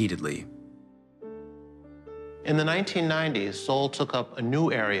asserted repeatedly. In the 1990s, Sowell took up a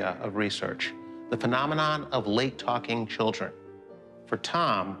new area of research, the phenomenon of late-talking children. For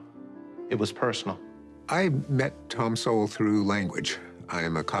Tom, it was personal. I met Tom Sowell through language. I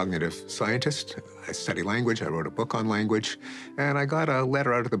am a cognitive scientist. I study language. I wrote a book on language. And I got a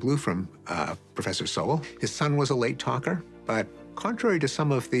letter out of the blue from Professor Sowell. His son was a late talker, but contrary to some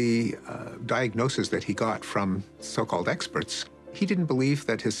of the diagnoses that he got from so-called experts, he didn't believe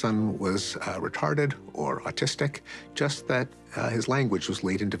that his son was retarded or autistic, just that his language was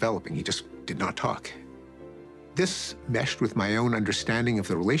late in developing. He just did not talk. This meshed with my own understanding of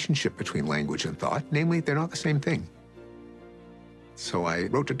the relationship between language and thought, namely, they're not the same thing. So I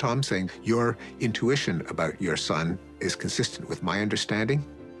wrote to Tom saying, your intuition about your son is consistent with my understanding.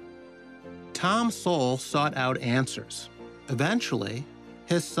 Tom Sowell sought out answers. Eventually,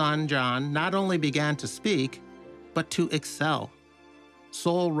 his son, John, not only began to speak, but to excel.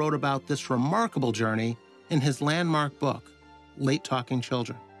 Sowell wrote about this remarkable journey in his landmark book, Late Talking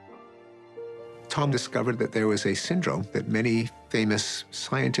Children. Tom discovered that there was a syndrome that many famous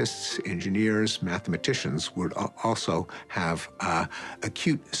scientists, engineers, mathematicians would also have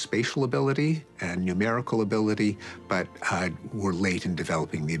acute spatial ability and numerical ability, but were late in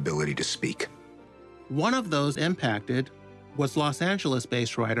developing the ability to speak. One of those impacted was Los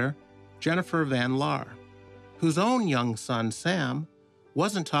Angeles-based writer Jennifer Van Laar, whose own young son, Sam,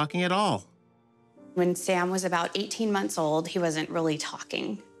 wasn't talking at all. When Sam was about 18 months old, he wasn't really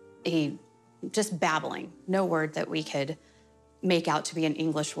talking. He just babbling, no word that we could make out to be an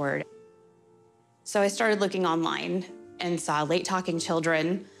English word. So I started looking online and saw Late Talking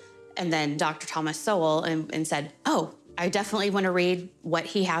Children and then Dr. Thomas Sowell and said, oh, I definitely want to read what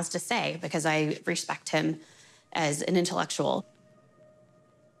he has to say because I respect him as an intellectual.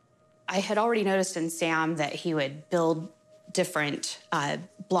 I had already noticed in Sam that he would build different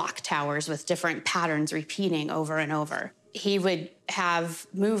block towers with different patterns repeating over and over. He would have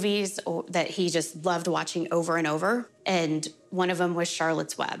movies that he just loved watching over and over, and one of them was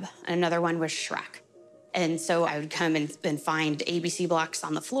Charlotte's Web, and another one was Shrek. And so I would come and find ABC blocks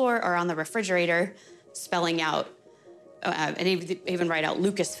on the floor or on the refrigerator, spelling out, and even write out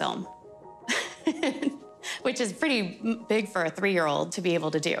Lucasfilm, which is pretty big for a 3-year-old to be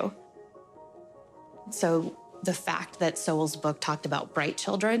able to do. So the fact that Sowell's book talked about bright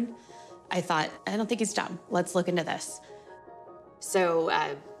children, I thought, I don't think he's dumb. Let's look into this. So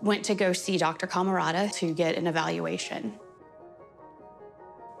I went to go see Dr. Camarada to get an evaluation.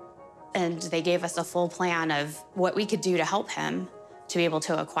 And they gave us a full plan of what we could do to help him to be able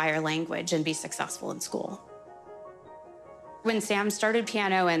to acquire language and be successful in school. When Sam started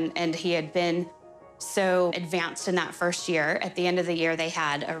piano and he had been so advanced in that first year, at the end of the year, they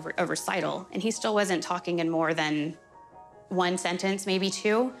had a recital, and he still wasn't talking in more than one sentence, maybe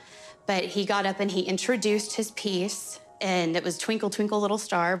 2. But he got up and he introduced his piece, and it was Twinkle, Twinkle, Little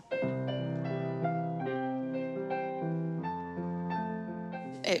Star.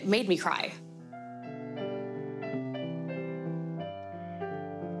 It made me cry.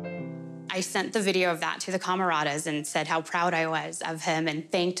 I sent the video of that to the Camaradas and said how proud I was of him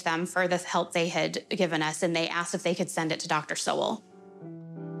and thanked them for the help they had given us, and they asked if they could send it to Dr. Sowell.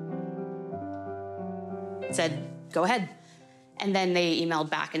 Said, go ahead. And then they emailed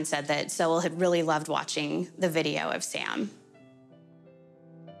back and said that Sowell had really loved watching the video of Sam.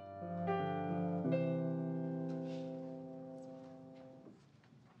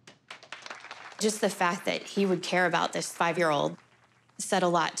 Just the fact that he would care about this 5-year-old said a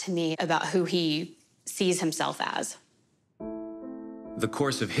lot to me about who he sees himself as. The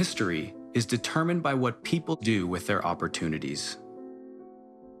course of history is determined by what people do with their opportunities.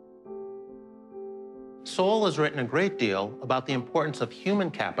 Sowell has written a great deal about the importance of human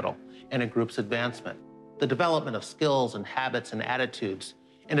capital in a group's advancement, the development of skills and habits and attitudes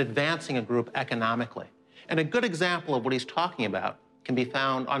in advancing a group economically. And a good example of what he's talking about can be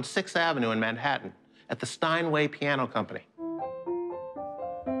found on 6th Avenue in Manhattan at the Steinway Piano Company.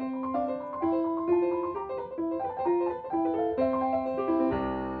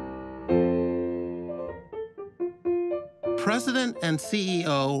 President and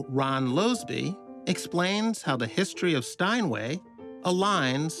CEO Ron Losby explains how the history of Steinway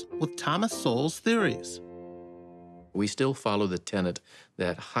aligns with Thomas Sowell's theories. We still follow the tenet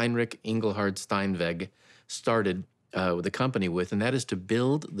that Heinrich Engelhard Steinweg started the company with, and that is to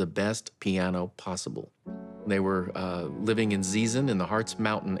build the best piano possible. They were living in Ziesen in the Harz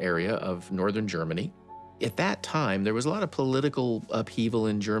Mountain area of northern Germany. At that time, there was a lot of political upheaval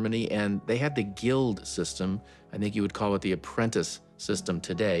in Germany, and they had the guild system. I think you would call it the apprentice system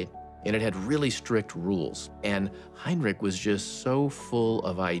today, and it had really strict rules. And Heinrich was just so full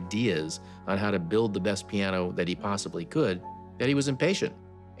of ideas on how to build the best piano that he possibly could that he was impatient,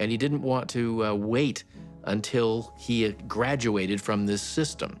 and he didn't want to wait until he had graduated from this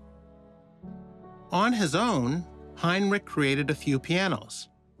system. On his own, Heinrich created a few pianos.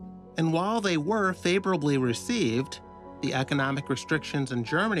 And while they were favorably received, the economic restrictions in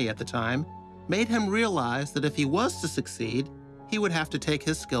Germany at the time made him realize that if he was to succeed, he would have to take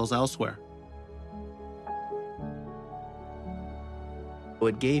his skills elsewhere.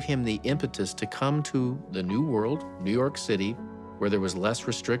 It gave him the impetus to come to the New World, New York City, where there was less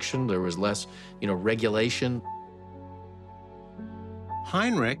restriction, there was less, regulation.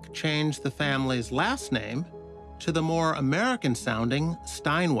 Heinrich changed the family's last name to the more American-sounding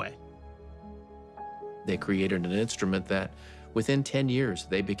Steinway. They created an instrument that, within 10 years,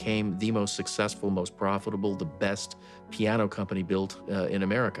 they became the most successful, most profitable, the best piano company built in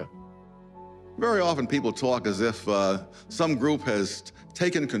America. Very often people talk as if some group has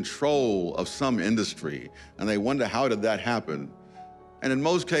taken control of some industry, and they wonder how did that happen? And in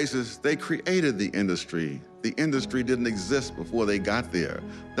most cases, they created the industry. The industry didn't exist before they got there.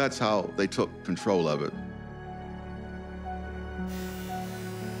 That's how they took control of it.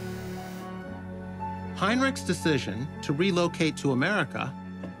 Heinrich's decision to relocate to America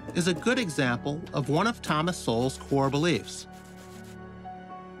is a good example of one of Thomas Sowell's core beliefs: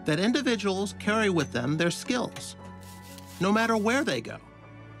 that individuals carry with them their skills, no matter where they go,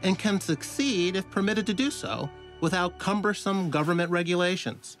 and can succeed if permitted to do so without cumbersome government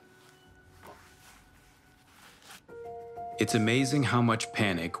regulations. It's amazing how much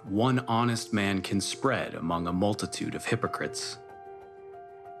panic one honest man can spread among a multitude of hypocrites.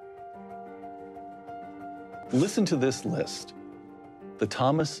 Listen to this list. The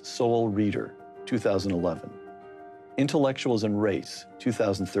Thomas Sowell Reader, 2011. Intellectuals and Race,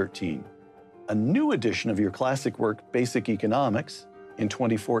 2013. A new edition of your classic work, Basic Economics, in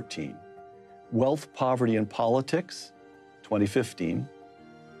 2014. Wealth, Poverty, and Politics, 2015.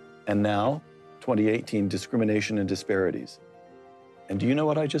 And now, 2018, Discrimination and Disparities. And do you know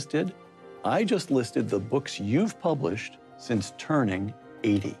what I just did? I just listed the books you've published since turning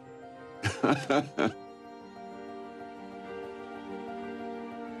 80.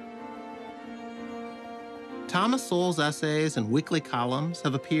 Thomas Sowell's essays and weekly columns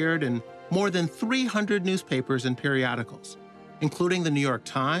have appeared in more than 300 newspapers and periodicals, including the New York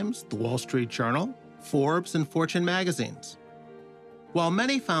Times, the Wall Street Journal, Forbes, and Fortune magazines. While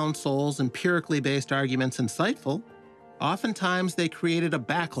many found Sowell's empirically based arguments insightful, oftentimes they created a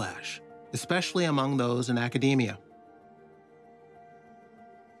backlash, especially among those in academia.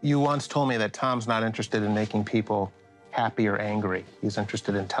 You once told me that Tom's not interested in making people happy or angry. He's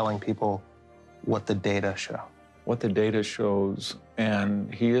interested in telling people what the data show. What the data shows,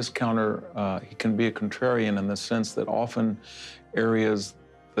 and he is he can be a contrarian in the sense that often areas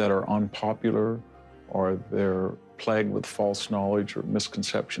that are unpopular or they're plagued with false knowledge or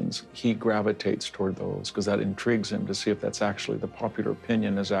misconceptions, he gravitates toward those because that intrigues him to see if that's actually the popular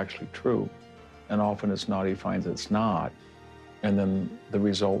opinion is actually true. And often it's not, he finds it's not. And then the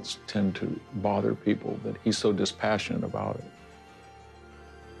results tend to bother people that he's so dispassionate about it.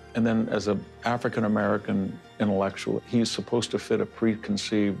 And then as an African-American intellectual, he's supposed to fit a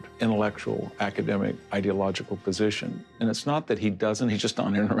preconceived intellectual, academic, ideological position. And it's not that he doesn't, he's just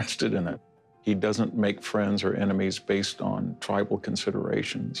not interested in it. He doesn't make friends or enemies based on tribal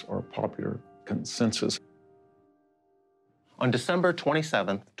considerations or popular consensus. On December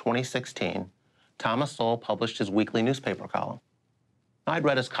 27th, 2016, Thomas Sowell published his weekly newspaper column. I'd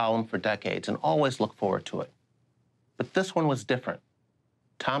read his column for decades and always looked forward to it. But this one was different.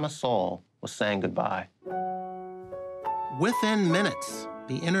 Thomas Sowell was saying goodbye. Within minutes,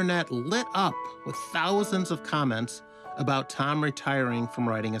 the internet lit up with thousands of comments about Tom retiring from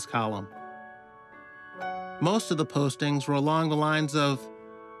writing his column. Most of the postings were along the lines of,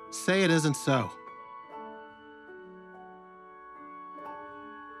 "Say it isn't so."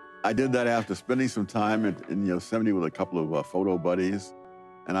 I did that after spending some time in Yosemite with a couple of photo buddies.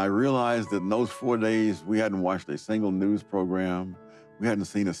 And I realized that in those 4 days, we hadn't watched a single news program. We hadn't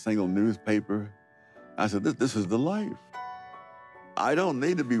seen a single newspaper. I said, this is the life. I don't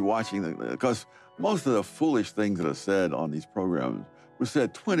need to be watching, because Most of the foolish things that are said on these programs were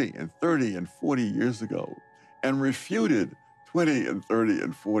said 20 and 30 and 40 years ago and refuted 20 and 30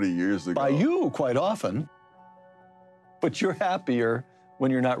 and 40 years ago. By you, quite often. But you're happier when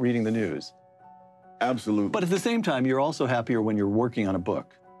you're not reading the news. Absolutely. But at the same time, you're also happier when you're working on a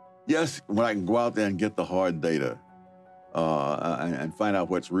book. Yes, when I can go out there and get the hard data and find out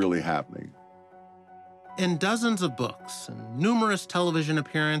what's really happening. In dozens of books and numerous television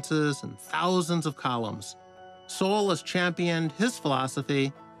appearances and thousands of columns, Sowell has championed his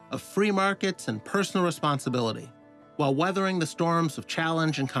philosophy of free markets and personal responsibility while weathering the storms of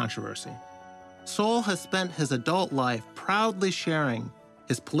challenge and controversy. Sowell has spent his adult life proudly sharing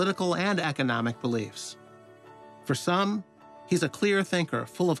his political and economic beliefs. For some, he's a clear thinker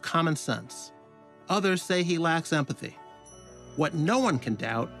full of common sense. Others say he lacks empathy. What no one can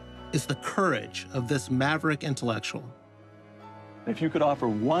doubt is the courage of this maverick intellectual. If you could offer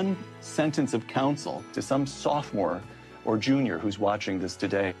one sentence of counsel to some sophomore or junior who's watching this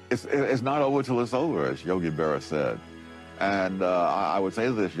today. It's not over till it's over, as Yogi Berra said. And I would say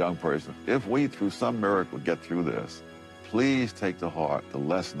to this young person, if we, through some miracle, get through this, please take to heart the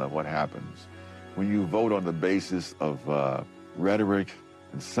lesson of what happens when you vote on the basis of rhetoric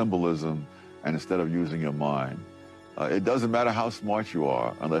and symbolism and instead of using your mind. It doesn't matter how smart you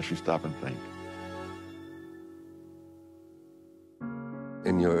are unless you stop and think.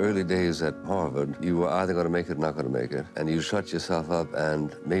 In your early days at Harvard, you were either going to make it or not going to make it, and you shut yourself up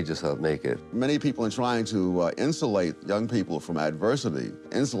and made yourself make it. Many people, in trying to insulate young people from adversity,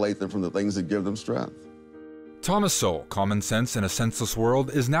 insulate them from the things that give them strength. Thomas Sowell, Common Sense in a Senseless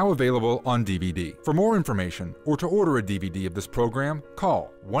World is now available on DVD. For more information or to order a DVD of this program,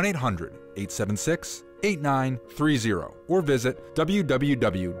 call 1-800-876-8930 or visit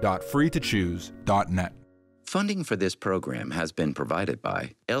www.freetochoose.net. Funding for this program has been provided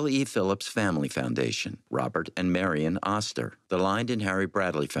by L.E. Phillips Family Foundation, Robert and Marion Oster, the Lynd and Harry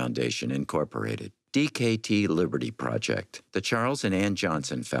Bradley Foundation, Incorporated, DKT Liberty Project, the Charles and Ann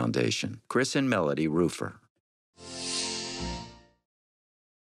Johnson Foundation, Chris and Melody Roofer.